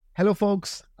Hello,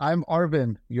 folks. I'm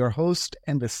Arvind, your host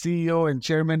and the CEO and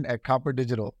chairman at Copper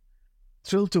Digital.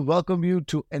 Thrilled to welcome you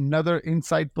to another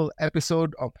insightful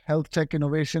episode of Health Tech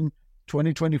Innovation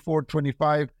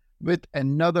 2024-25 with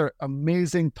another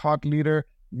amazing thought leader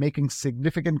making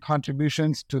significant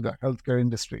contributions to the healthcare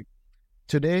industry.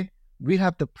 Today, we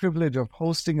have the privilege of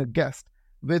hosting a guest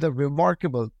with a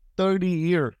remarkable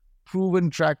 30-year proven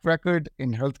track record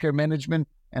in healthcare management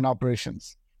and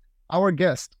operations. Our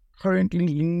guest currently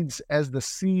leads as the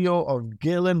CEO of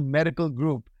Galen Medical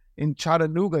Group in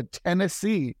Chattanooga,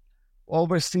 Tennessee,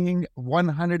 overseeing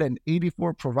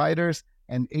 184 providers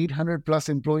and 800 plus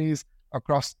employees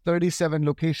across 37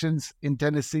 locations in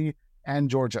Tennessee and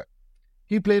Georgia.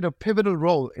 He played a pivotal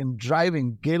role in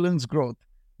driving Galen's growth,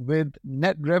 with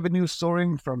net revenue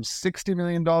soaring from $60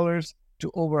 million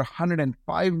to over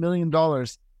 $105 million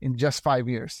in just 5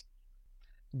 years.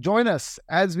 Join us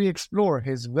as we explore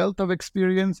his wealth of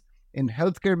experience in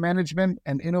healthcare management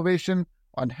and innovation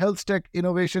on Health Tech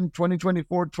Innovation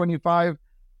 2024-25.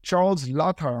 Charles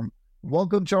Lathram.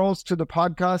 Welcome, Charles, to the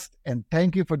podcast, and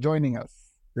thank you for joining us.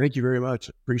 Thank you very much.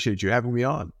 Appreciate you having me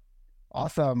on.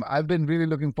 Awesome. I've been really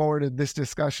looking forward to this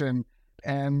discussion,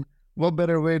 and what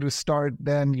better way to start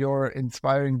than your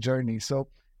inspiring journey? So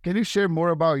can you share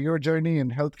more about your journey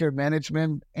in healthcare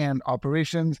management and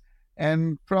operations,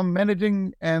 and from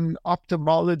managing an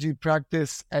ophthalmology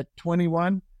practice at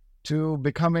 21 to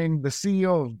becoming the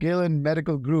CEO of Galen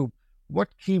Medical Group? What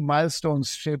key milestones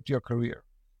shaped your career?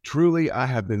 Truly, I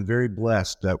have been very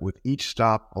blessed that with each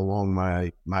stop along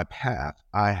my path,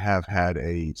 I have had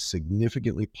a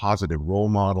significantly positive role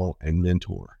model and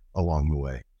mentor along the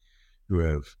way who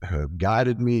have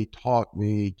guided me, taught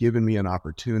me, given me an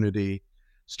opportunity.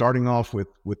 Starting off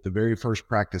with the very first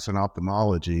practice in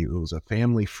ophthalmology, it was a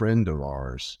family friend of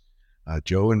ours,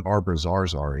 Joe and Barbara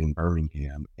Zarzar in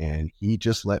Birmingham, and he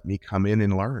just let me come in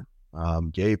and learn,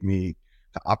 gave me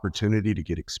the opportunity to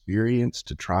get experience,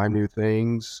 to try new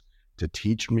things, to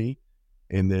teach me.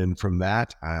 And then from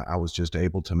that, I was just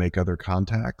able to make other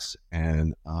contacts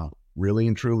and really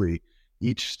and truly,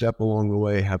 each step along the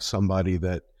way, have somebody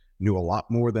that knew a lot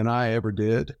more than I ever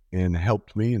did and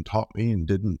helped me and taught me and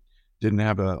didn't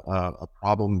have a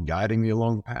problem guiding me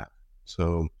along the path.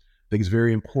 So I think it's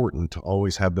very important to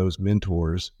always have those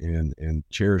mentors and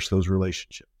cherish those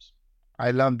relationships.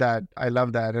 I love that.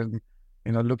 And,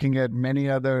 looking at many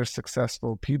other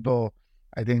successful people,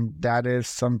 I think that is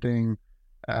something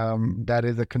that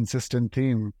is a consistent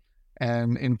theme.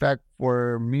 And in fact,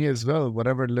 for me as well,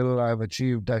 whatever little I've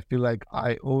achieved, I feel like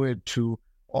I owe it to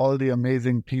all the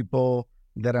amazing people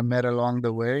that I met along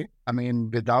the way. I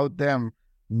mean, without them,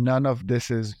 none of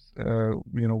this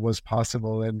was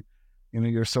possible. And,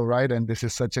 you're so right. And this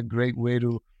is such a great way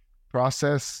to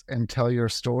process and tell your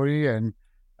story and,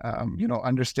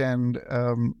 understand,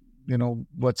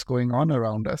 what's going on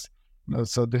around us.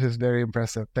 So this is very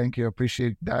impressive. Thank you.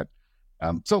 Appreciate that.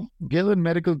 So Galen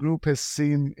Medical Group has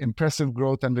seen impressive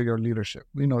growth under your leadership.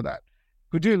 We know that.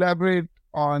 Could you elaborate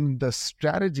on the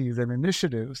strategies and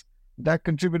initiatives that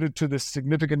contributed to this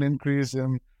significant increase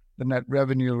in the net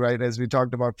revenue, right? As we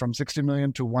talked about, from 60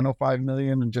 million to 105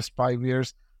 million in just 5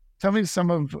 years. Tell me some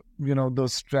of,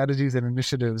 those strategies and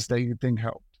initiatives that you think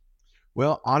helped.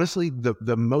 Well, honestly,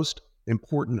 the most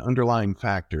important underlying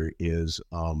factor is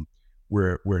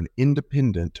we're an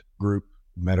independent group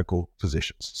medical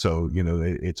physicians. So,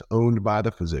 it's owned by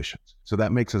the physicians. So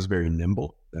that makes us very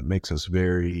nimble. That makes us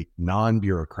very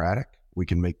non-bureaucratic. We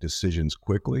can make decisions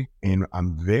quickly. And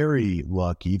I'm very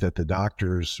lucky that the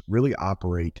doctors really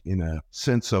operate in a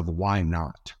sense of why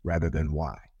not rather than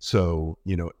why. So,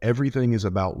 everything is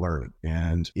about learning,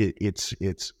 and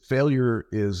it's failure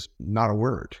is not a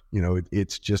word.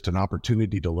 It's just an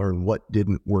opportunity to learn what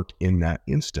didn't work in that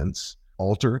instance,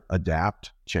 alter,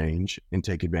 adapt, change, and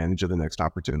take advantage of the next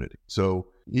opportunity. So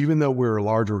even though we're a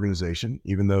large organization,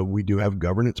 even though we do have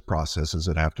governance processes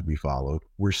that have to be followed,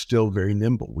 we're still very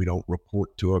nimble. We don't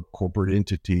report to a corporate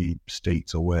entity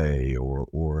states away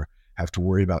or have to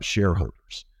worry about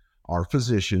shareholders. Our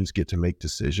physicians get to make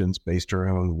decisions based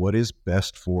around what is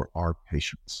best for our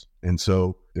patients. And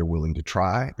so they're willing to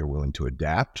try, they're willing to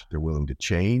adapt, they're willing to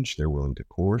change, they're willing to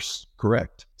course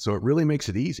correct. So it really makes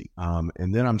it easy.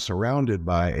 And then I'm surrounded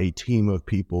by a team of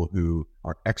people who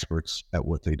are experts at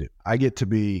what they do. I get to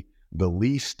be the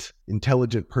least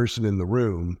intelligent person in the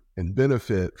room and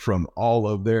benefit from all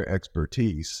of their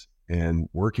expertise. And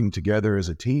working together as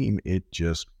a team, it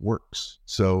just works.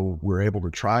 So we're able to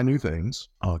try new things.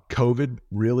 COVID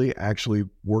really actually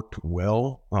worked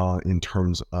well in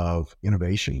terms of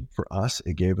innovation for us.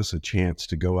 It gave us a chance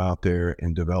to go out there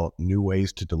and develop new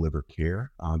ways to deliver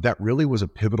care. That really was a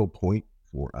pivotal point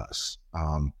for us.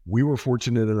 We were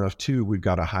fortunate enough too, we've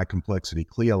got a high complexity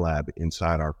CLIA lab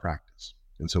inside our practice.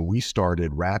 And so we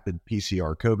started rapid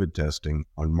PCR COVID testing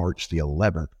on March the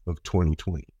 11th of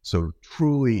 2020. So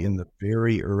truly in the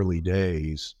very early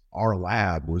days, our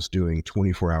lab was doing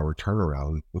 24-hour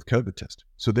turnaround with COVID testing.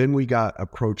 So then we got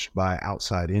approached by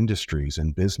outside industries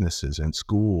and businesses and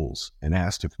schools and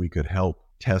asked if we could help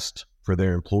test for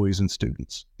their employees and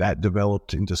students. That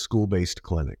developed into school-based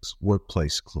clinics,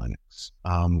 workplace clinics.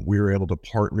 We were able to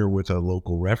partner with a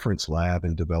local reference lab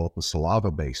and develop a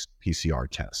saliva-based PCR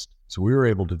test. So we were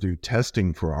able to do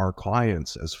testing for our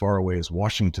clients as far away as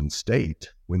Washington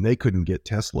State when they couldn't get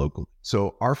tests locally.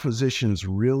 So our physicians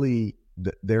really,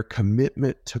 their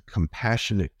commitment to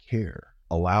compassionate care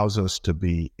allows us to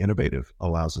be innovative,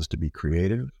 allows us to be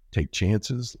creative, take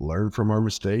chances, learn from our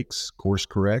mistakes, course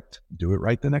correct, do it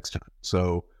right the next time.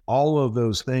 So all of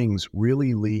those things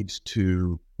really leads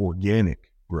to organic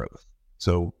growth.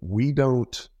 So we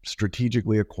don't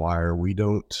strategically acquire, we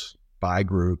don't buy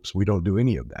groups, we don't do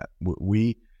any of that.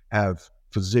 We have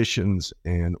physicians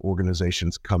and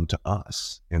organizations come to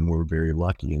us, and we're very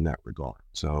lucky in that regard.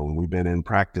 So we've been in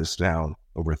practice now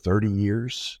over 30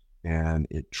 years, and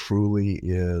it truly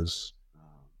is,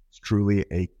 it's truly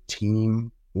a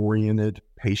team-oriented,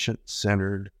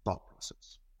 patient-centered thought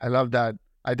process. I love that.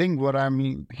 I think what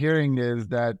I'm hearing is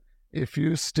that if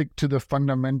you stick to the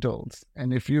fundamentals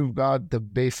and if you've got the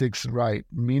basics right,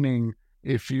 meaning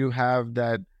if you have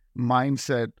that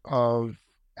mindset of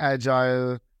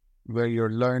agile, where you're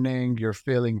learning, you're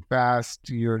failing fast,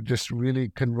 you're just really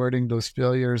converting those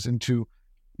failures into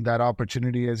that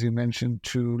opportunity, as you mentioned,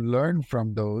 to learn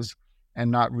from those and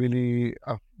not really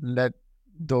let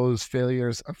those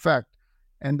failures affect.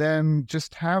 And then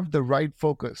just have the right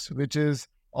focus, which is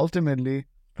ultimately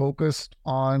focused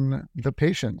on the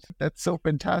patient. That's so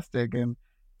fantastic and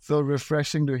so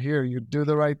refreshing to hear. You do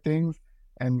the right things,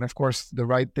 and of course, the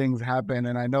right things happen.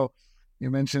 And I know you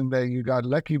mentioned that you got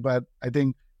lucky, but I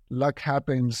think luck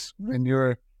happens when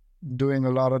you're doing a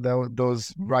lot of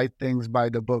those right things by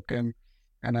the book. And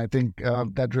I think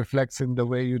that reflects in the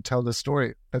way you tell the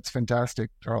story. That's fantastic,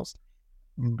 Charles.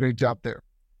 Great job there.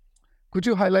 Could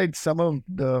you highlight some of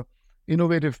the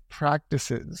innovative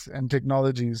practices and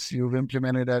technologies you've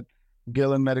implemented at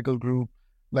Galen Medical Group?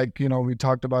 Like, we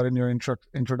talked about in your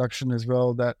introduction as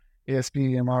well, that ASP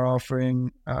EMR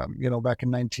offering, back in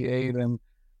 98, and,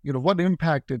 what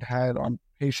impact it had on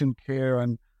patient care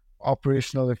and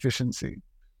operational efficiency.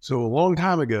 So a long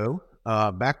time ago,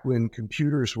 back when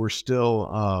computers were still,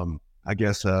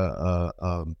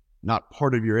 not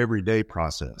part of your everyday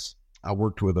process, I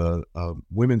worked with a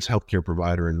women's healthcare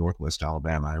provider in Northwest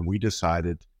Alabama, and we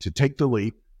decided to take the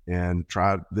leap and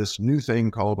try this new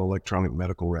thing called electronic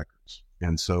medical records.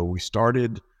 And so we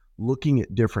started looking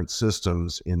at different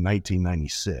systems in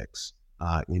 1996.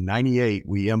 In 98,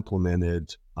 we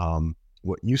implemented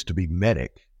what used to be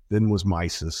Medic, then was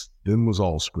Mysis, then was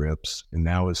Allscripts, and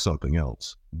now is something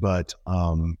else. But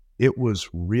it was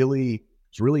really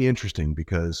interesting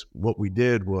because what we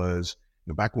did was,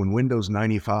 back when Windows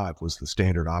 95 was the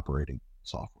standard operating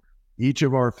software, each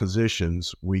of our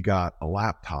physicians, we got a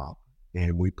laptop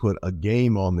and we put a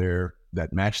game on there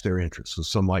that matched their interests. So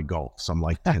some like golf, some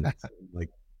like tennis, like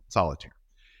solitaire.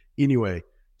 Anyway,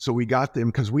 so we got them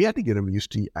because we had to get them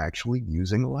used to actually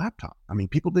using a laptop. I mean,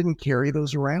 people didn't carry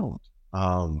those around.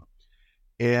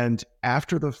 And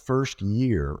after the first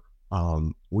year,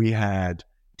 we had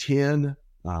 10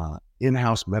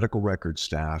 in-house medical records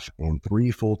staff and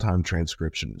 3 full-time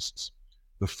transcriptionists.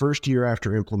 The first year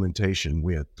after implementation,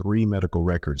 we had 3 medical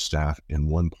records staff and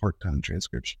 1 part-time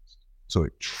transcriptionist. So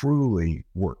it truly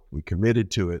worked. We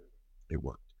committed to it. It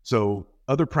worked. So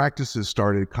other practices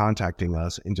started contacting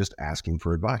us and just asking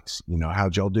for advice.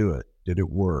 How'd y'all do it? Did it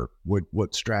work?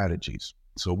 What strategies?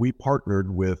 So we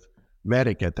partnered with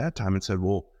Medic at that time and said,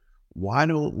 well, why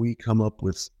don't we come up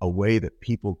with a way that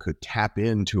people could tap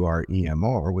into our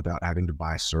EMR without having to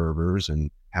buy servers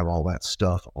and have all that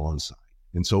stuff on site?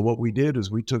 And so what we did is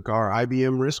we took our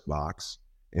IBM risk box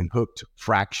and hooked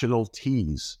fractional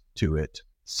T's to it,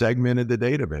 segmented the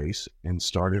database, and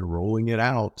started rolling it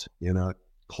out in a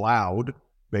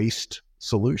cloud-based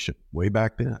solution way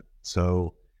back then.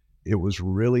 So it was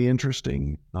really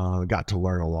interesting. Got to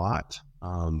learn a lot.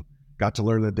 Got to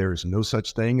learn that there's no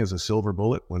such thing as a silver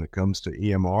bullet when it comes to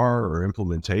EMR or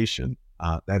implementation,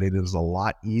 that it is a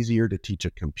lot easier to teach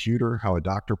a computer how a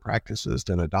doctor practices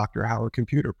than a doctor how a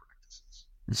computer practices.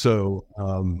 So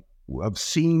I've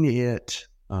seen it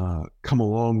come a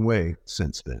long way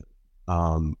since then.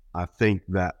 I think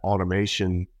that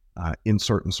automation in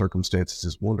certain circumstances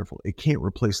is wonderful. It can't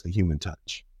replace the human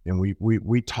touch. And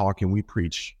we talk and we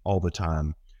preach all the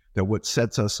time that what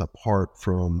sets us apart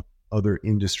from other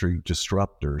industry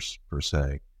disruptors, per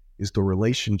se, is the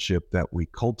relationship that we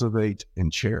cultivate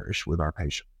and cherish with our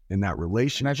patient. And that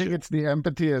relationship. And I think it's the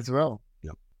empathy as well.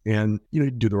 Yep. And,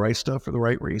 do the right stuff for the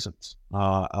right reasons.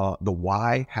 The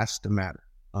why has to matter.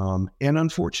 And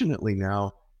unfortunately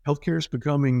now, healthcare is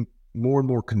becoming more and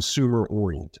more consumer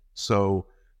oriented. So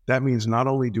that means not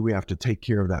only do we have to take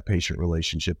care of that patient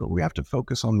relationship, but we have to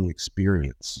focus on the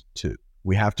experience too.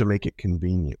 We have to make it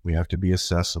convenient. We have to be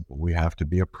accessible. We have to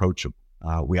be approachable.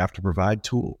 We have to provide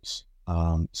tools.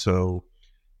 So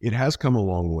it has come a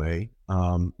long way.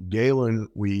 Galen,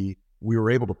 we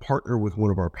were able to partner with one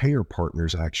of our payer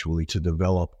partners actually to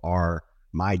develop our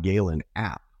My Galen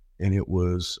app. And it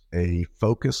was a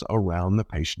focus around the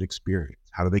patient experience.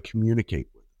 How do they communicate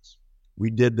with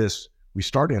us? We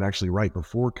started actually right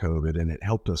before COVID, and it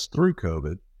helped us through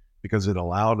COVID because it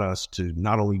allowed us to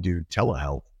not only do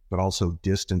telehealth, but also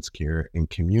distance care and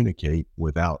communicate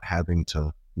without having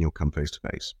to, come face to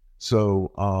face.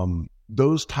 So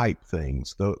those type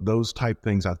things,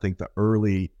 I think the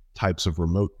early types of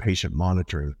remote patient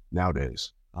monitoring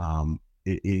nowadays,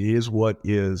 it is what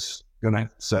is going to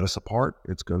set us apart.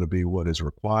 It's going to be what is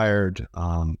required.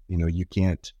 You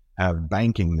can't have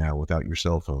banking now without your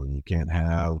cell phone. You can't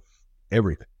have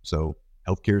everything. So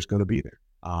healthcare is going to be there.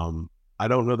 I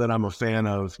don't know that I'm a fan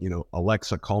of,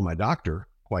 Alexa, call my doctor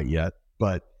quite yet,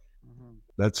 but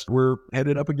that's we're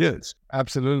headed up against.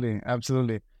 Absolutely.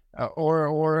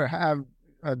 Or have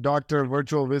a doctor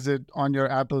virtual visit on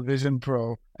your Apple Vision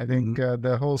Pro. I think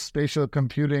the whole spatial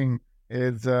computing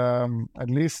is at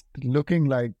least looking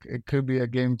like it could be a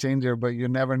game changer, but you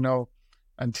never know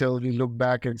until we look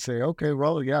back and say, okay,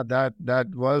 well, yeah, that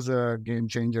was a game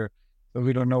changer. So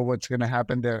we don't know what's going to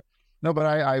happen there. No, but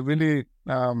I really,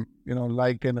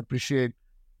 like and appreciate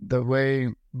the way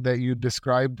that you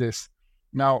describe this.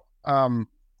 Now,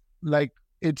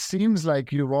 it seems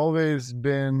like you've always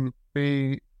been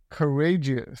very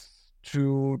courageous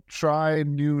to try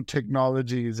new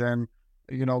technologies and,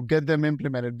 get them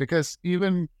implemented, because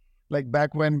even like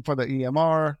back when for the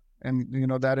EMR and,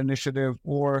 that initiative,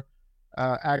 or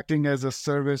acting as a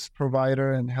service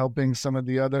provider and helping some of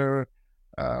the other,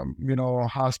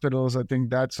 hospitals, I think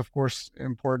that's of course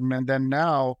important. And then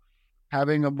now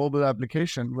having a mobile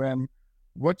application,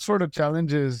 what sort of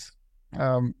challenges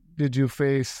did you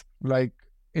face, like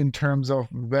in terms of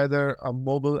whether a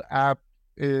mobile app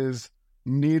is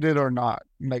needed or not?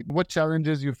 Like what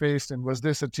challenges you faced, and was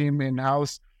this a team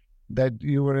in-house that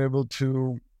you were able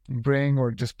to bring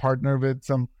or just partner with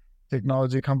some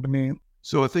technology company?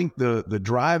 So I think the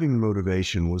driving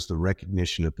motivation was the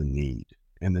recognition of the need.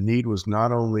 And the need was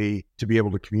not only to be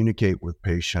able to communicate with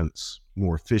patients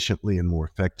more efficiently and more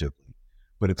effectively,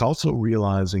 but it's also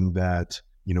realizing that,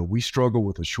 we struggle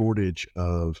with a shortage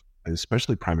of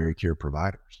especially primary care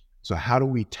providers. So how do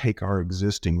we take our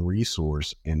existing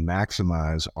resource and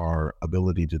maximize our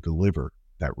ability to deliver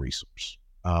that resource?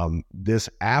 This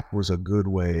app was a good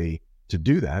way to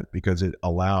do that because it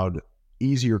allowed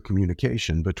easier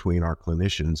communication between our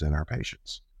clinicians and our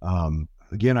patients.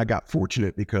 Again, I got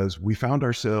fortunate because we found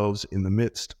ourselves in the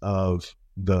midst of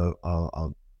the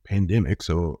pandemic,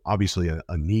 so obviously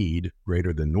a need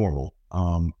greater than normal.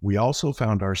 We also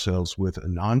found ourselves with a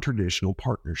non-traditional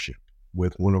partnership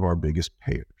with one of our biggest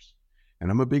payers. And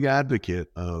I'm a big advocate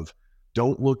of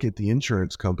don't look at the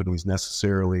insurance companies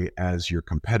necessarily as your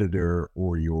competitor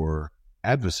or your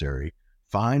adversary.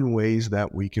 Find ways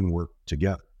that we can work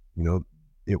together.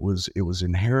 It was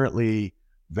inherently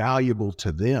valuable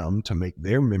to them to make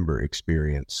their member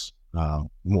experience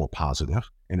more positive.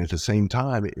 And at the same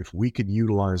time, if we could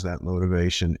utilize that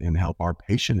motivation and help our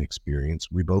patient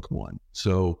experience, we both won.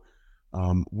 So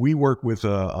we work with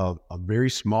a very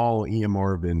small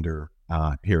EMR vendor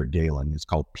here at Galen. It's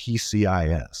called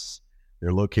PCIS.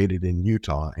 They're located in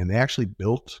Utah, and they actually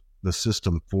built the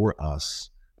system for us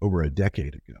over a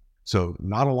decade ago. So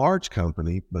not a large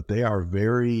company, but they are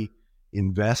very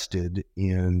invested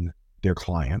in their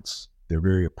clients. They're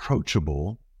very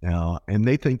approachable, and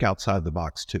they think outside the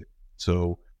box too.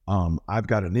 So I've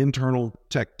got an internal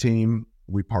tech team.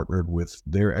 We partnered with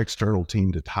their external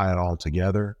team to tie it all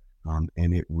together.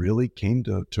 And it really came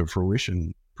to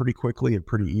fruition pretty quickly and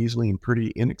pretty easily and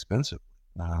pretty inexpensive.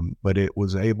 But it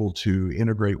was able to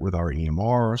integrate with our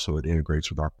EMR. So it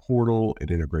integrates with our portal, it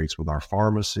integrates with our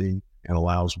pharmacy, and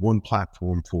allows one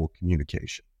platform for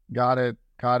communication. Got it.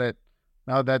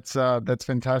 Now that's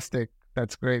fantastic.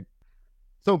 That's great.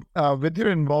 So with your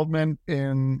involvement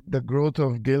in the growth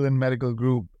of Galen Medical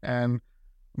Group and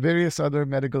various other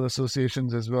medical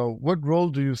associations as well, what role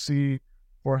do you see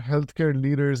for healthcare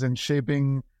leaders in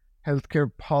shaping healthcare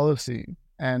policy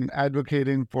and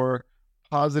advocating for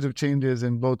positive changes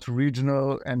in both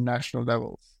regional and national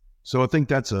levels? So I think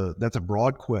that's a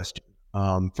broad question.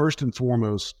 First and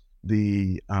foremost,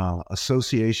 the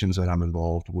associations that I'm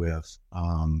involved with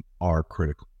are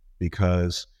critical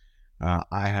because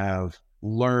I have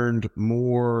learned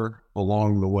more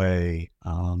along the way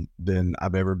than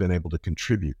I've ever been able to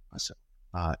contribute myself.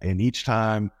 And each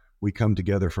time we come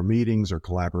together for meetings or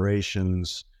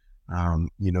collaborations,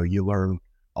 you learn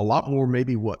a lot more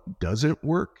maybe what doesn't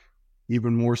work,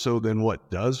 even more so than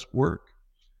what does work.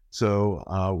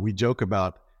 So we joke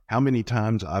about how many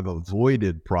times I've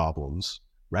avoided problems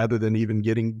rather than even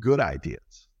getting good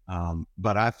ideas.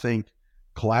 But I think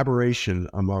collaboration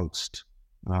amongst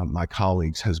my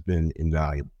colleagues has been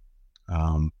invaluable.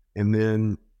 And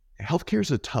then healthcare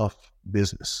is a tough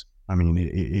business. I mean,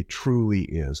 it truly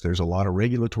is. There's a lot of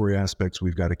regulatory aspects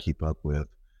we've got to keep up with.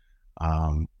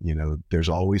 There's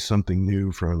always something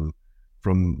new from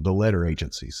the letter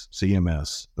agencies,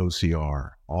 CMS,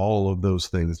 OCR, all of those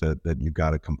things that you've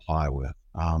got to comply with.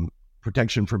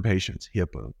 Protection for patients,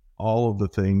 HIPAA, all of the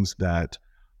things that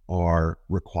are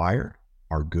required,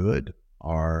 are good,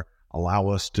 allow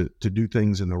us to do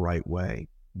things in the right way.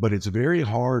 But it's very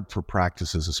hard for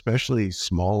practices, especially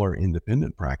smaller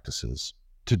independent practices,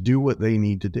 to do what they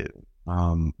need to do.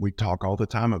 We talk all the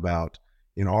time about,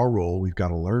 in our role, we've got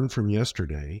to learn from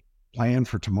yesterday, plan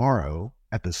for tomorrow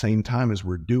at the same time as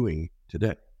we're doing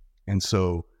today. And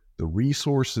so the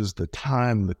resources, the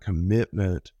time, the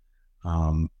commitment,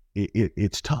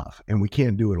 it's tough, and we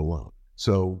can't do it alone.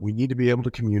 So we need to be able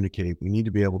to communicate. We need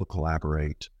to be able to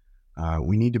collaborate.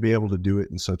 We need to be able to do it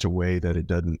in such a way that it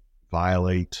doesn't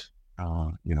violate,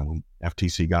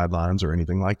 FTC guidelines or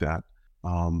anything like that.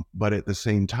 But at the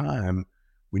same time,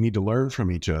 we need to learn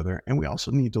from each other. And we also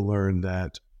need to learn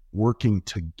that working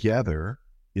together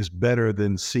is better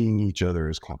than seeing each other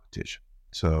as competition.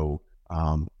 So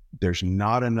there's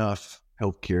not enough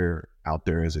healthcare out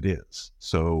there as it is.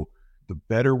 So the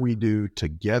better we do,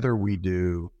 together we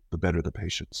do, the better the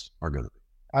patients are going to be.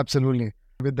 Absolutely.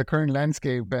 With the current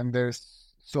landscape, and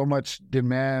there's so much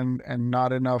demand and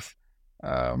not enough,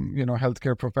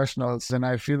 healthcare professionals. And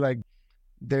I feel like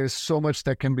there's so much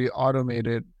that can be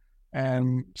automated.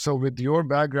 And so with your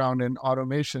background in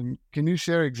automation, can you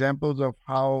share examples of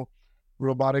how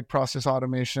robotic process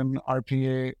automation,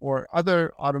 RPA, or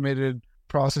other automated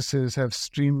processes have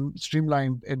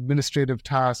streamlined administrative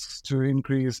tasks to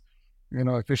increase,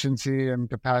 efficiency and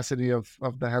capacity of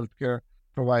the healthcare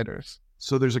providers?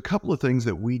 So there's a couple of things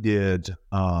that we did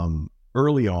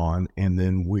early on, and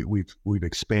then we've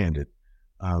expanded.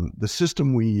 The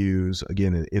system we use,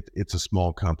 again, it's a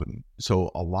small company.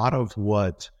 So a lot of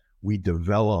what we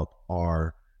develop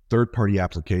are third-party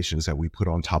applications that we put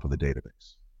on top of the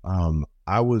database.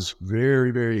 I was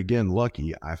very, very, again,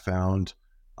 lucky. I found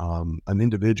an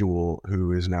individual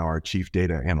who is now our chief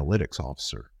data analytics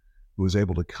officer, who was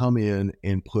able to come in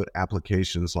and put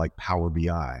applications like Power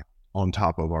BI on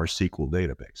top of our SQL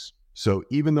database. So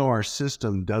even though our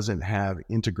system doesn't have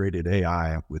integrated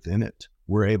AI within it,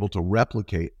 we're able to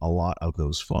replicate a lot of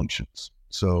those functions.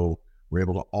 So we're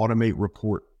able to automate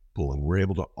report pulling. We're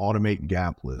able to automate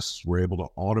gap lists. We're able to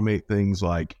automate things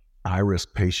like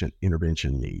high-risk patient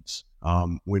intervention needs.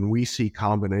 When we see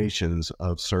combinations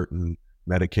of certain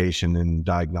medication and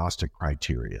diagnostic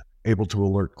criteria, able to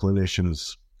alert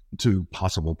clinicians to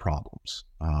possible problems.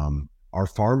 Our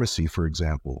pharmacy, for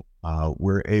example,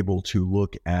 we're able to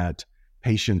look at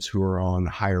patients who are on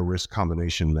higher risk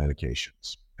combination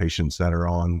medications, patients that are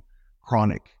on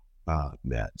chronic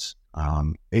meds,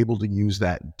 able to use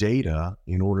that data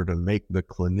in order to make the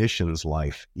clinician's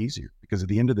life easier. Because at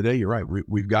the end of the day, you're right,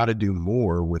 we've got to do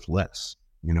more with less.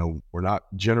 We're not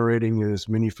generating as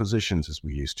many physicians as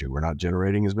we used to. We're not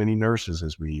generating as many nurses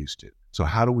as we used to. So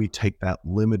how do we take that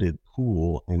limited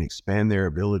pool and expand their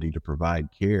ability to provide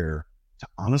care to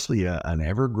honestly an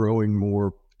ever-growing,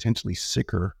 more potentially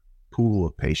sicker pool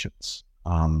of patients?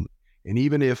 And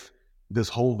even if this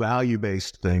whole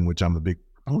value-based thing, which I'm a big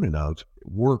proponent of,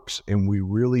 works and we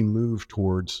really move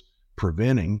towards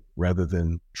preventing rather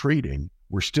than treating,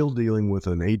 we're still dealing with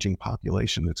an aging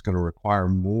population that's going to require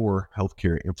more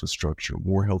healthcare infrastructure,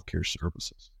 more healthcare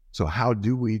services. So how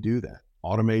do we do that?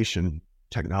 Automation,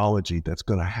 technology, that's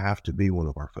going to have to be one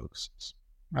of our focuses.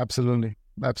 Absolutely.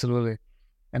 Absolutely.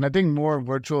 And I think more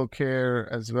virtual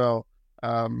care as well,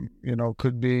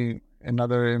 could be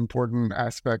another important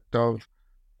aspect of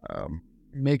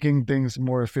making things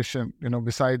more efficient,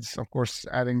 besides, of course,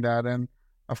 adding that. And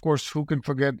of course, who can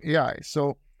forget AI?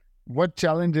 So what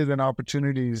challenges and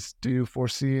opportunities do you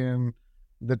foresee in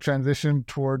the transition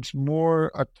towards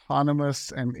more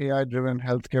autonomous and AI-driven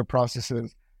healthcare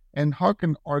processes? And how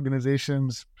can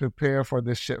organizations prepare for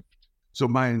this shift? So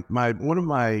one of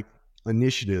my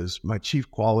initiatives, my chief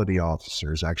quality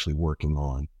officer is actually working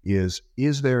on is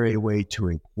there a way to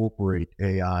incorporate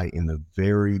AI in the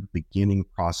very beginning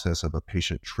process of a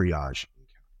patient triage?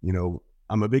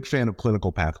 I'm a big fan of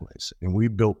clinical pathways, and we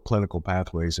built clinical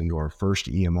pathways into our first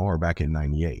EMR back in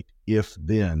 98, if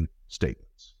then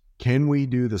statements. Can we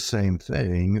do the same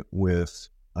thing with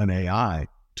an AI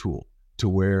tool to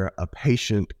where a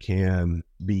patient can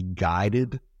be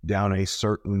guided down a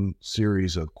certain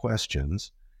series of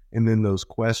questions, and then those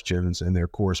questions and their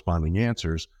corresponding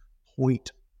answers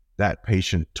point that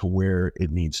patient to where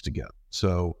it needs to go?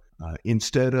 So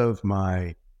instead of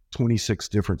my 26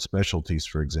 different specialties,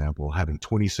 for example, having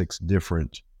 26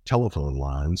 different telephone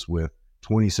lines with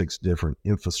 26 different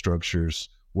infrastructures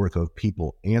worth of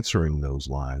people answering those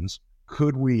lines,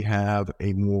 could we have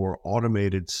a more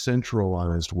automated,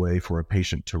 centralized way for a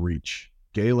patient to reach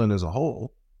Galen as a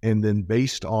whole, and then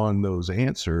based on those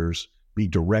answers, be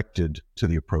directed to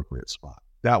the appropriate spot?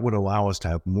 That would allow us to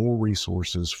have more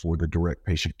resources for the direct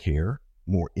patient care,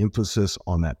 more emphasis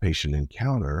on that patient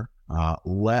encounter,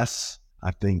 less,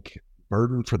 I think,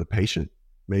 burden for the patient,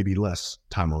 maybe less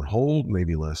time on hold,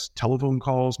 maybe less telephone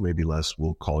calls, maybe less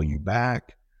we'll call you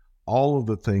back. All of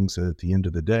the things that at the end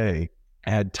of the day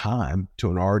add time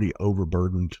to an already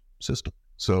overburdened system.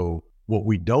 So what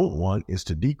we don't want is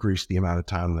to decrease the amount of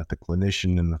time that the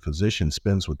clinician and the physician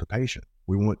spends with the patient.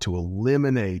 We want to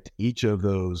eliminate each of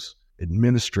those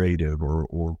administrative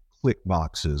or click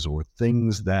boxes or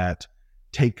things that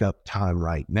take up time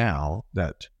right now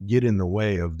that get in the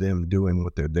way of them doing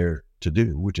what they're there to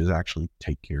do, which is actually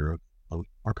take care of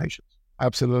our patients.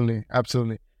 Absolutely.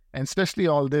 Absolutely. And especially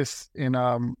all this in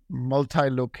a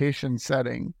multi-location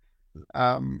setting.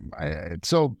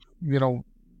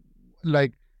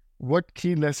 What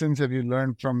key lessons have you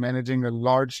learned from managing a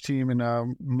large team in a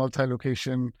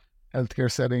multi-location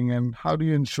healthcare setting? And how do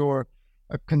you ensure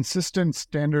a consistent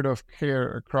standard of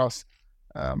care across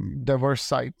diverse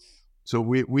sites? So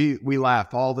we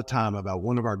laugh all the time about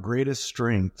one of our greatest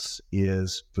strengths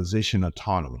is physician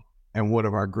autonomy. And one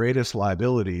of our greatest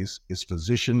liabilities is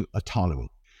physician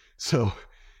autonomy. So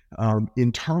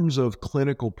in terms of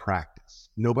clinical practice,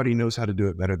 nobody knows how to do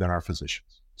it better than our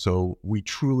physicians. So we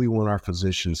truly want our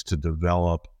physicians to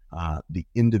develop the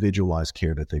individualized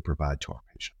care that they provide to our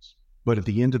patients. But at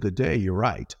the end of the day, you're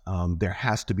right. There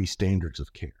has to be standards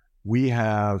of care. We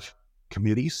have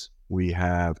committees. We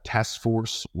have task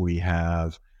force. We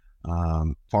have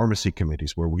pharmacy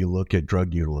committees where we look at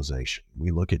drug utilization. We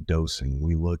look at dosing.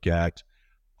 We look at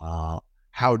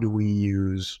how do we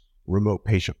use remote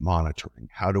patient monitoring?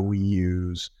 How do we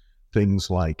use things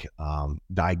like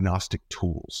diagnostic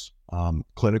tools,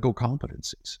 clinical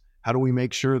competencies? How do we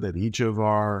make sure that each of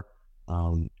our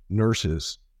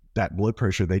nurses, that blood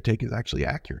pressure they take is actually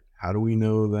accurate? How do we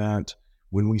know that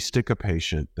when we stick a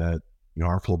patient that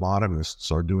our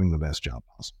phlebotomists are doing the best job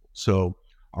possible? So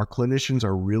our clinicians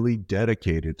are really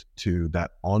dedicated to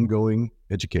that ongoing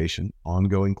education,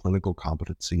 ongoing clinical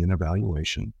competency and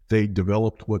evaluation. They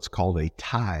developed what's called a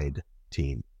TIDE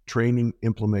team: training,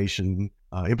 implementation,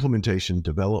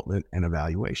 development, and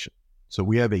evaluation. So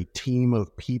we have a team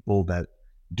of people that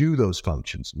do those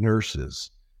functions: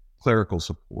 nurses, clerical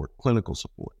support, clinical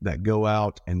support, that go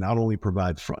out and not only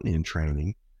provide front-end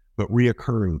training, but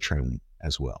reoccurring training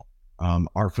as well.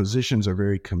 Our physicians are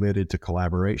very committed to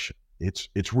collaboration.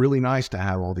 It's really nice to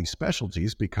have all these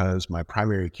specialties because my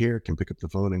primary care can pick up the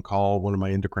phone and call one of my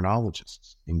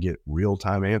endocrinologists and get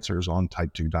real-time answers on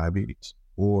type 2 diabetes.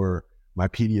 Or my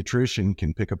pediatrician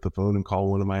can pick up the phone and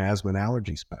call one of my asthma and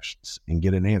allergy specialists and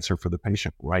get an answer for the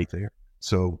patient right there.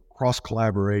 So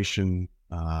cross-collaboration,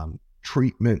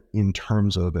 treatment in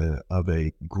terms of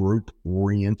a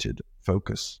group-oriented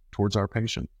focus towards our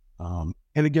patient.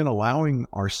 And again, allowing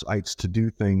our sites to do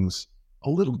things a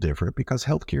little different because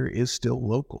healthcare is still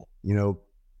local.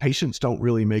 Patients don't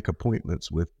really make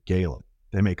appointments with Galen.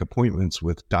 They make appointments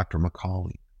with Dr.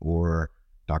 McCauley or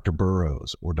Dr.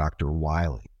 Burroughs or Dr.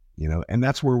 Wiley, and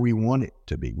that's where we want it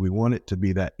to be. We want it to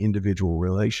be that individual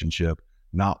relationship,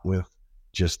 not with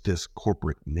just this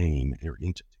corporate name or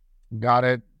entity. Got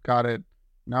it.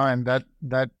 No, and that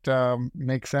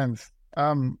makes sense.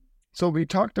 So we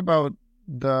talked about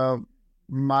the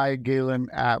My Galen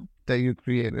app that you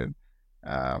created.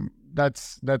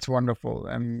 That's wonderful.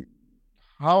 And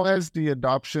how has the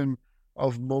adoption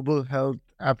of mobile health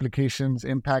applications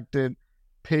impacted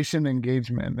patient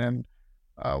engagement? And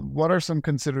what are some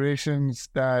considerations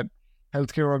that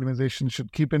healthcare organizations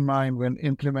should keep in mind when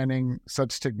implementing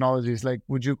such technologies? Like,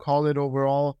 would you call it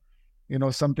overall,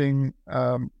 something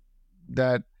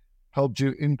that helped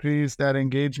you increase that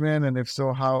engagement? And if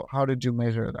so, how did you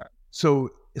measure that? So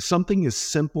something as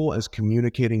simple as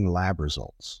communicating lab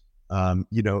results. In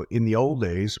the old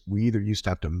days, we either used to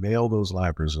have to mail those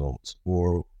lab results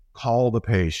or call the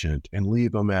patient and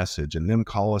leave a message and then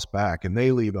call us back and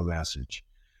they leave a message.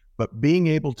 But being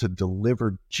able to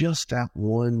deliver just that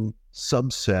one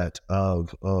subset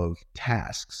of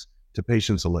tasks to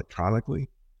patients electronically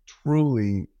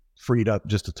truly freed up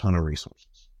just a ton of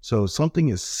resources. So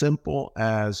something as simple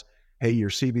as, hey, your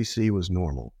CBC was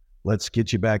normal. Let's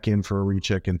get you back in for a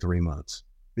recheck in 3 months.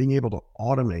 Being able to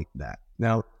automate that.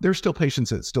 Now, there's still patients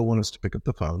that still want us to pick up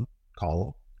the phone,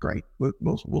 call. Great,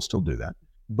 we'll still do that.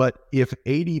 But if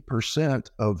 80%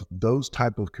 of those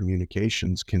type of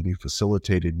communications can be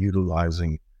facilitated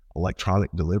utilizing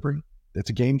electronic delivery,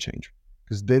 that's a game changer.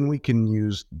 Because then we can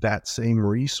use that same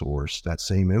resource, that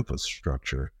same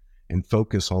infrastructure, and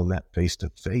focus on that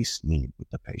face-to-face need with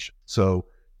the patient. So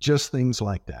just things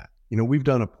like that. We've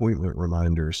done appointment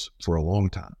reminders for a long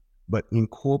time, but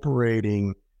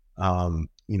incorporating,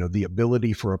 the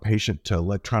ability for a patient to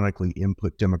electronically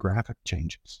input demographic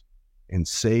changes and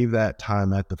save that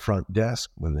time at the front desk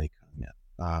when they come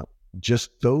in. Just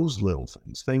those little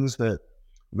things that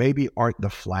maybe aren't the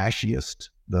flashiest,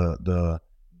 the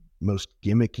most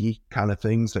gimmicky kind of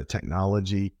things that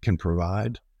technology can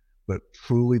provide, but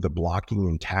truly the blocking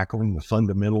and tackling, the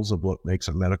fundamentals of what makes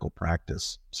a medical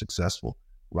practice successful.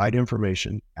 Right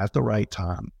information at the right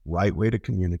time, right way to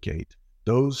communicate.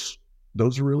 Those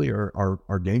really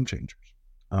are game changers.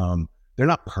 They're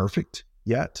not perfect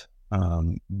yet,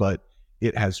 but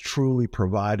it has truly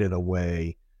provided a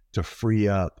way to free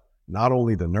up not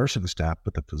only the nursing staff,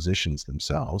 but the physicians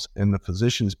themselves, and the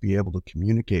physicians be able to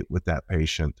communicate with that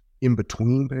patient in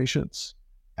between patients,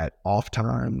 at off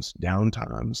times, down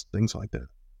times, things like that.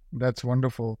 That's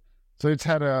wonderful. So it's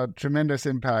had a tremendous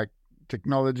impact.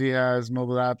 Technology has,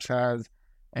 mobile apps has,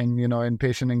 and, in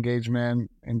patient engagement,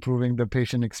 improving the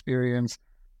patient experience.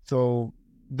 So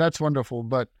that's wonderful.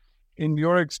 But in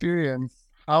your experience,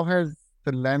 how has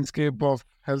the landscape of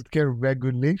healthcare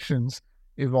regulations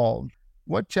evolved?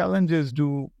 What challenges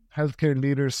do healthcare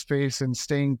leaders face in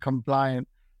staying compliant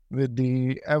with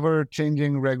the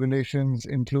ever-changing regulations,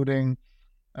 including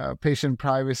patient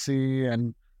privacy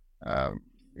and,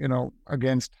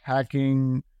 against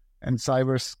hacking and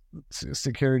cyber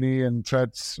security and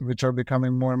threats, which are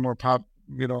becoming more and more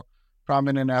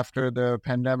prominent after the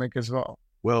pandemic as well?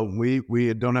 Well,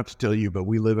 we don't have to tell you, but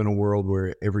we live in a world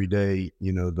where every day,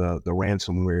 the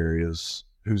ransomware is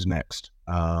who's next.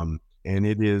 And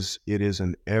it is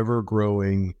an ever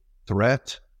growing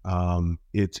threat.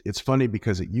 It's funny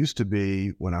because it used to be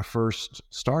when I first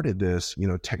started this,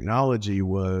 technology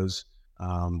was,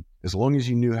 as long as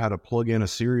you knew how to plug in a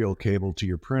serial cable to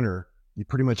your printer, you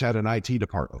pretty much had an IT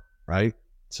department, right?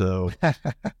 So,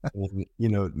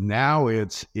 now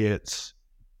it's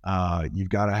you've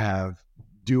got to have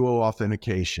duo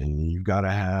authentication. You've got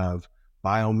to have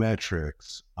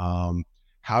biometrics.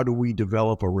 How do we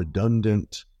develop a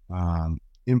redundant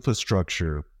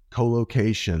infrastructure,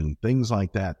 co-location, things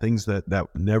like that, things that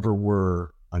never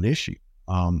were an issue.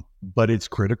 But it's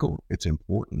critical. It's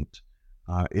important.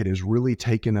 It has really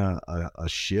taken a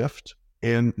shift.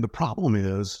 And the problem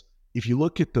is, if you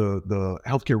look at the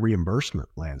healthcare reimbursement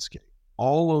landscape,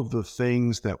 all of the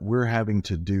things that we're having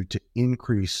to do to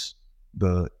increase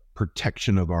the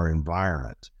protection of our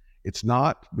environment, it's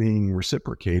not being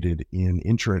reciprocated in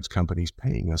insurance companies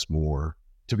paying us more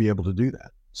to be able to do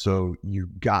that. So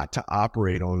you've got to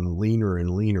operate on leaner and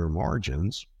leaner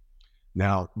margins.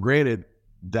 Now, granted,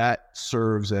 that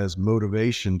serves as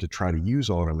motivation to try to use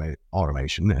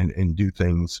automation and do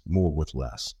things more with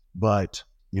less. But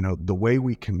the way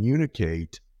we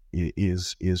communicate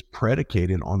is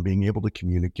predicated on being able to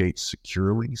communicate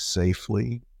securely,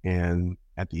 safely, and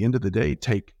at the end of the day,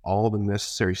 take all the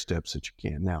necessary steps that you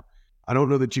can. Now, I don't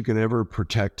know that you can ever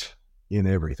protect in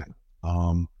everything.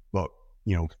 But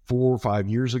 4 or 5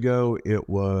 years ago, it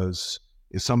was,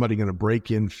 is somebody going to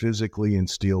break in physically and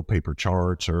steal paper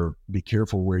charts, or be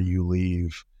careful where you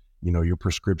leave, your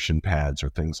prescription pads or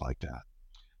things like that.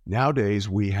 Nowadays,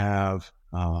 we have,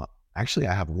 actually,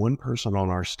 I have one person on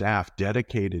our staff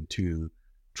dedicated to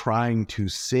trying to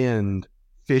send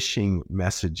phishing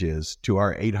messages to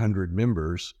our 800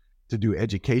 members to do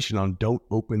education on don't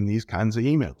open these kinds of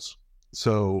emails.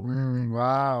 So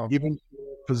wow. Even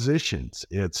physicians,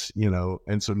 it's,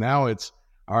 and so now it's,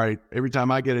 all right, every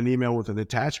time I get an email with an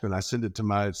attachment, I send it to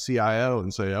my CIO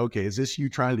and say, okay, is this you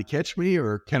trying to catch me,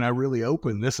 or can I really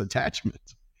open this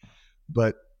attachment?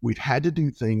 But we've had to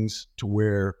do things to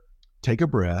where take a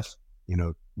breath,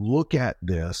 look at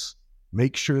this,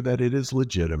 make sure that it is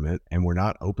legitimate and we're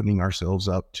not opening ourselves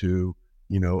up to,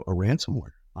 a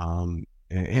ransomware.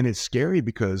 And it's scary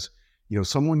because,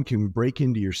 someone can break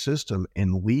into your system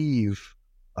and leave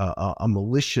a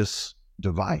malicious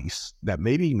device that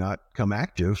maybe not come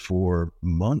active for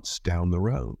months down the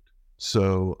road.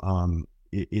 So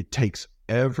it takes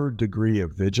ever degree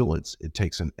of vigilance. It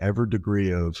takes an ever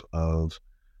degree of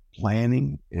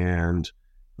planning and,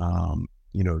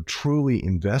 truly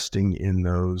investing in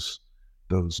those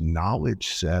knowledge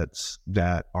sets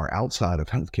that are outside of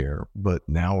healthcare, but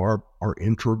now are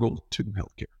integral to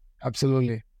healthcare.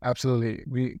 Absolutely. Absolutely.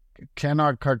 We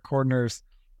cannot cut corners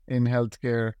in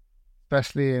healthcare,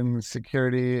 especially in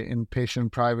security, in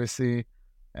patient privacy.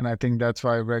 And I think that's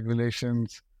why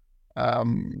regulations,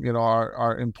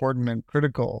 are important and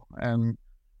critical. And,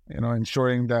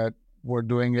 ensuring that we're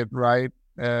doing it right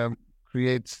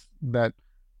creates that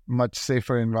much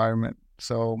safer environment.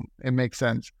 So it makes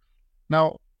sense.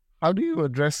 Now, how do you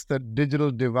address the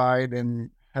digital divide in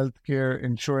healthcare,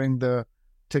 ensuring the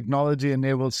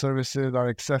technology-enabled services are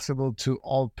accessible to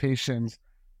all patients,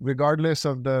 regardless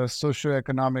of the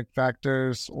socioeconomic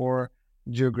factors or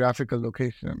geographical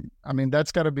location? I mean,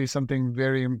 that's got to be something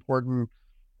very important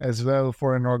as well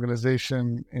for an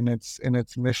organization in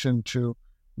its mission to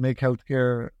make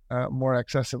healthcare more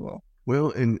accessible.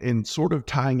 Well, and sort of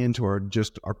tying into our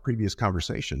previous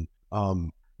conversation,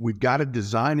 we've got to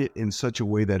design it in such a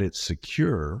way that it's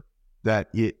secure, that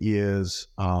it is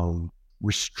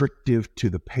restrictive to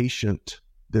the patient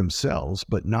themselves,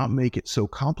 but not make it so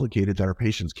complicated that our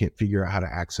patients can't figure out how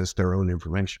to access their own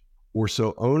information, or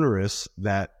so onerous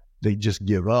that they just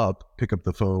give up, pick up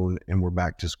the phone, and we're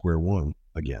back to square one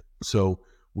again. So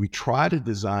we try to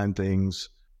design things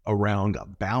around a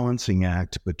balancing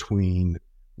act between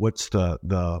what's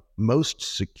the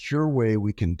most secure way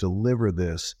we can deliver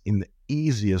this in the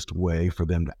easiest way for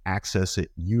them to access it,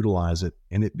 utilize it,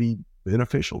 and it be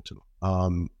beneficial to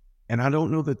them. And I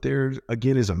don't know that there,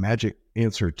 again, is a magic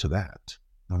answer to that.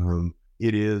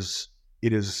 It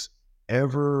is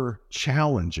ever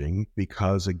challenging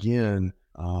because, again,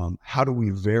 how do we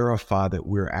verify that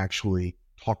we're actually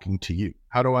talking to you?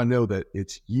 How do I know that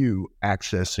it's you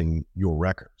accessing your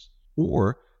records?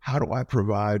 Or how do I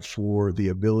provide for the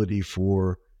ability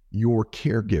for your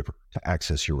caregiver to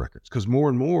access your records? Because more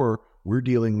and more, we're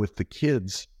dealing with the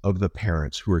kids of the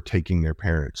parents who are taking their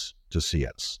parents to see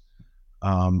us.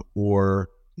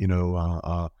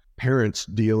 Parents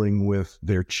dealing with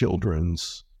their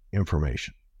children's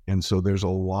information. And so there's a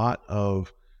lot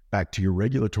of, back to your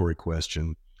regulatory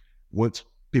question, once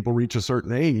people reach a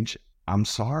certain age, I'm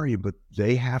sorry, but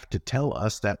they have to tell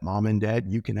us that mom and dad,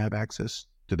 you can have access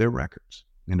to their records.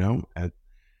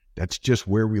 That's just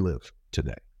where we live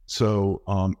today. So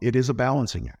it is a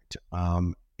balancing act.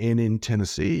 And in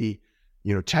Tennessee,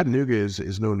 Chattanooga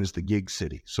is known as the gig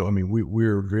city. So, I mean,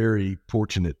 we're very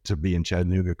fortunate to be in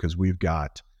Chattanooga because we've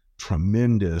got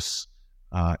tremendous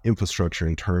infrastructure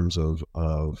in terms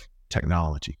of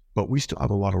technology. But we still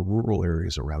have a lot of rural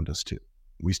areas around us too.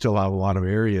 We still have a lot of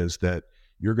areas that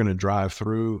you're going to drive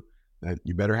through that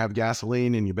you better have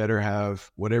gasoline and you better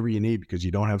have whatever you need because you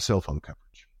don't have cell phone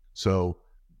coverage. So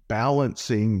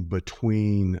balancing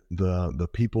between the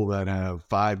people that have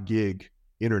 5 gig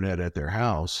internet at their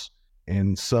house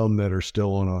and some that are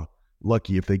still on a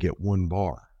lucky if they get 1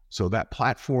 bar. So that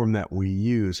platform that we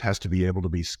use has to be able to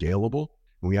be scalable,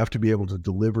 and we have to be able to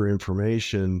deliver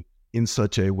information in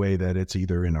such a way that it's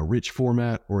either in a rich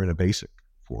format or in a basic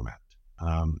format.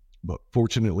 But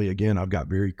fortunately, again, I've got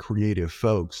very creative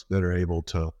folks that are able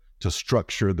to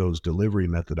structure those delivery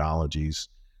methodologies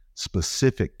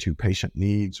specific to patient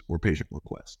needs or patient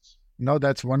requests. No,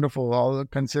 that's wonderful.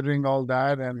 Considering all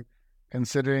that and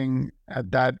considering at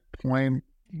that point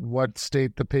what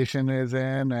state the patient is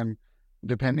in, and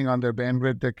depending on their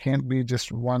bandwidth, there can't be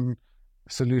just one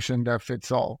solution that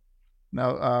fits all.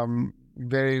 Now,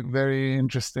 very, very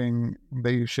interesting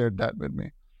that you shared that with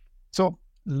me. So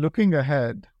looking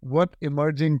ahead, what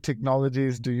emerging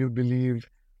technologies do you believe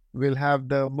will have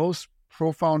the most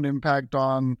profound impact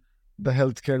on the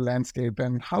healthcare landscape,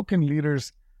 and how can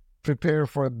leaders prepare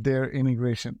for their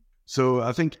integration? So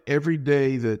I think every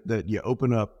day that you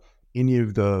open up any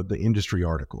of the industry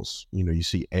articles, you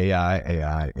see AI.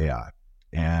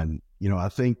 And, I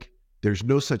think there's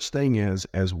no such thing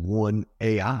as one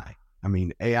AI. I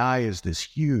mean, AI is this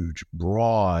huge,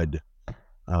 broad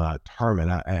term,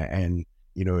 and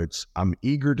I'm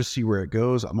eager to see where it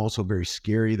goes. I'm also very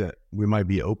scary that we might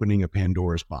be opening a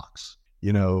Pandora's box.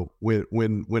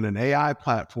 When an AI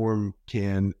platform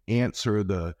can answer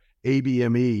the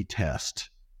ABME test,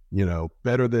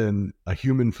 better than a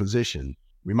human physician,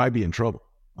 we might be in trouble.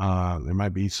 There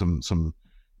might be some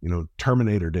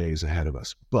Terminator days ahead of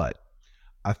us. But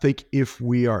I think if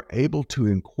we are able to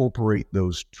incorporate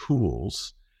those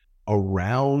tools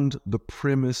around the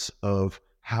premise of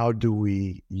how do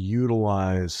we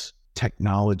utilize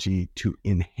technology to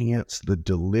enhance the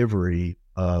delivery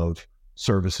of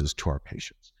services to our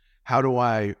patients, how do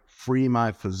I free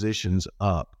my physicians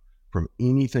up from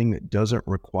anything that doesn't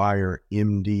require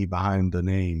MD behind the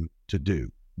name to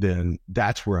do, then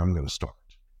that's where I'm going to start.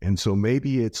 And so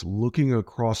maybe it's looking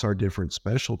across our different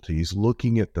specialties,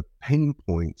 looking at the pain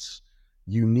points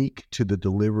unique to the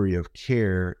delivery of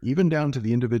care, even down to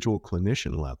the individual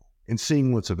clinician level, and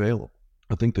seeing what's available.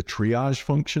 I think the triage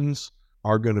functions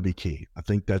are going to be key. I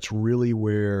think that's really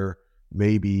where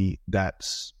maybe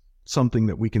that's something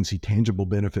that we can see tangible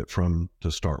benefit from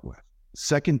to start with.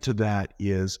 Second to that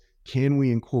is, can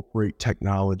we incorporate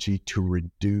technology to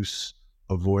reduce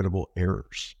avoidable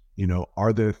errors?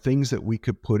 Are there things that we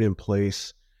could put in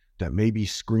place that maybe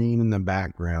screen in the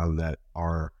background that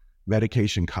are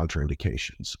medication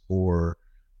contraindications or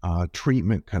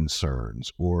treatment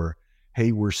concerns, or,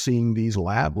 hey, we're seeing these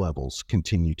lab levels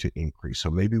continue to increase, so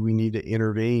maybe we need to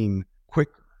intervene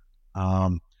quicker.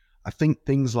 I think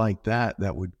things like that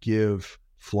would give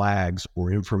flags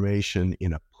or information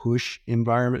in a push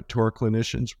environment to our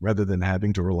clinicians rather than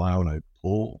having to rely on a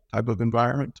pull type of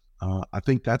environment. I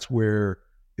think that's where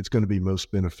it's going to be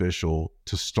most beneficial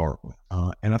to start with.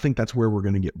 And I think that's where we're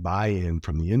going to get buy-in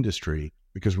from the industry,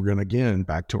 because we're going to, again,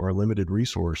 back to our limited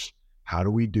resource, how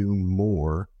do we do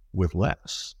more with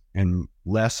less? And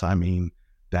less, I mean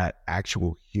that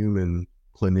actual human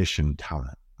clinician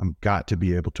time. I've got to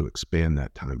be able to expand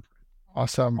that time frame.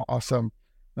 Awesome.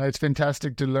 Now, it's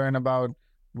fantastic to learn about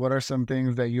what are some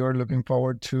things that you're looking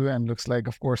forward to. And looks like,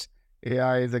 of course,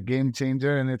 AI is a game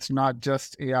changer. And it's not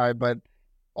just AI, but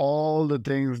all the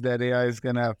things that AI is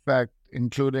going to affect,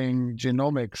 including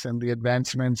genomics and the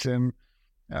advancements in,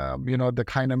 the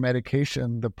kind of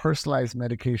medication, the personalized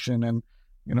medication, and,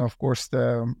 of course,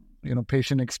 the,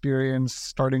 patient experience,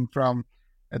 starting from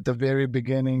at the very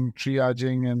beginning,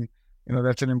 triaging. And,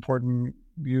 that's an important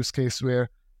use case where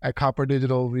at Copper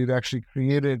Digital, we've actually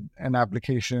created an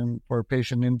application for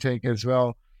patient intake as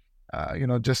well,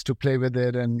 just to play with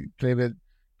it and play with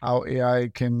how AI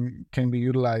can be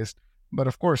utilized. But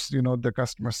of course, the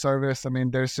customer service,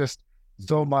 there's just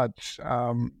so much.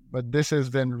 But this has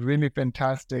been really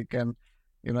fantastic. And,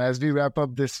 as we wrap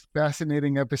up this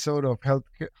fascinating episode of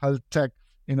Health Tech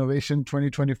Innovation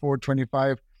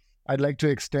 2024-25, I'd like to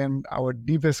extend our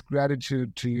deepest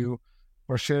gratitude to you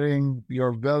for sharing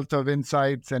your wealth of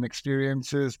insights and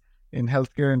experiences in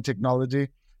healthcare and technology.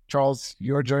 Charles,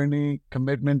 your journey,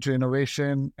 commitment to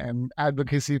innovation, and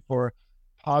advocacy for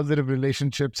positive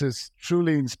relationships is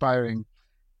truly inspiring.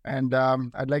 And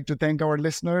I'd like to thank our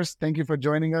listeners. Thank you for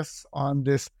joining us on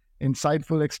this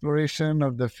insightful exploration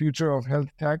of the future of health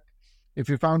tech. If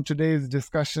you found today's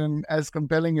discussion as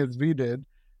compelling as we did,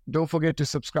 don't forget to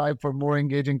subscribe for more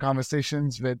engaging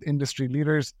conversations with industry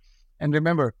leaders. And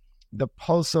remember, the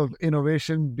pulse of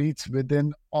innovation beats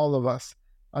within all of us.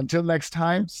 Until next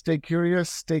time, stay curious,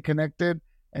 stay connected,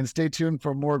 and stay tuned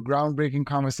for more groundbreaking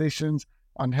conversations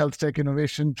on Health Tech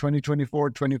Innovation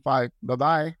 2024-25.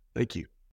 Bye-bye. Thank you.